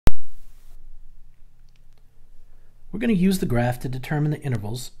We're going to use the graph to determine the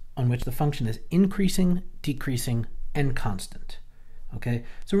intervals on which the function is increasing, decreasing, and constant. Okay,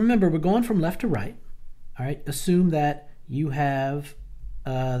 so remember, we're going from left to right. All right, assume that you have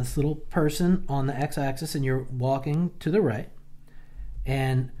this little person on the x-axis and you're walking to the right.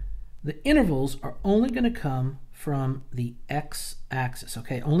 And the intervals are only going to come from the x-axis,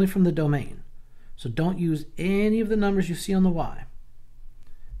 okay, only from the domain. So don't use any of the numbers you see on the y.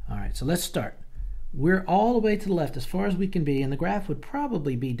 All right, so let's start. We're all the way to the left as far as we can be, and the graph would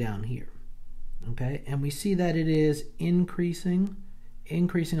probably be down here. Okay, and we see that it is increasing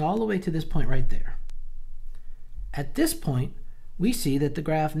all the way to this point right there. At this point, we see that the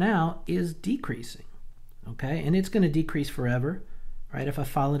graph now is decreasing. Okay, and it's going to decrease forever. Right? If I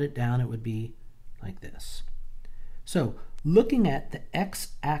followed it down, it would be like this. So, looking at the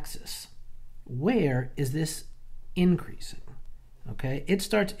x-axis, where is this increasing? Okay, it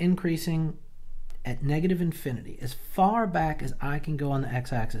starts increasing at negative infinity. As far back as I can go on the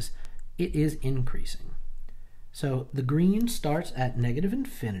x-axis, it is increasing. So the green starts at negative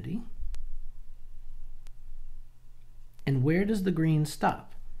infinity. And where does the green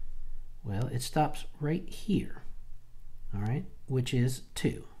stop? Well, it stops right here, all right, which is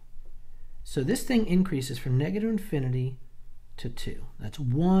 2. So this thing increases from negative infinity to 2. That's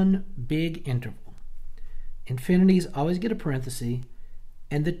one big interval. Infinities always get a parenthesis,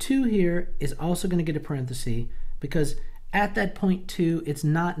 and the 2 here is also going to get a parenthesis because at that point 2, it's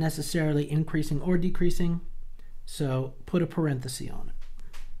not necessarily increasing or decreasing, so put a parenthesis on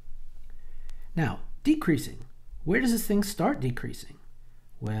it. Now, decreasing. Where does this thing start decreasing?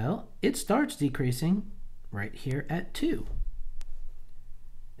 Well, it starts decreasing right here at 2.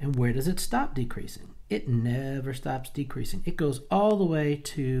 And where does it stop decreasing? It never stops decreasing. It goes all the way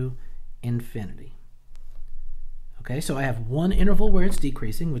to infinity. Okay, so I have one interval where it's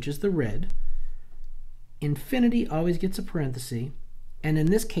decreasing, which is the red. Infinity always gets a parenthesis, and in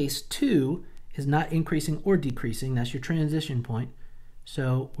this case 2 is not increasing or decreasing. That's your transition point,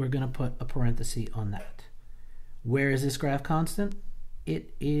 so we're going to put a parenthesis on that. Where is this graph constant?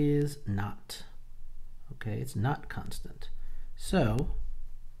 It is not. Okay, it's not constant. So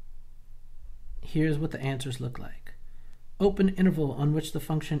here's what the answers look like. Open interval on which the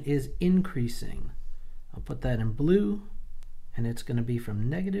function is increasing. I'll put that in blue, and it's going to be from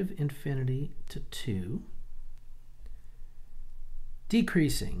negative infinity to 2.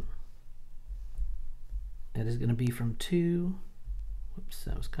 Decreasing, that is going to be from 2, whoops,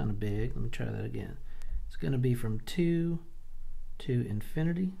 that was kind of big, let me try that again. It's going to be from 2 to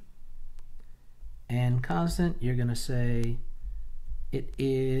infinity. And constant, you're going to say it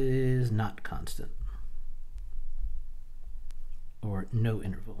is not constant, or no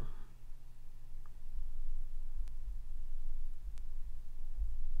interval.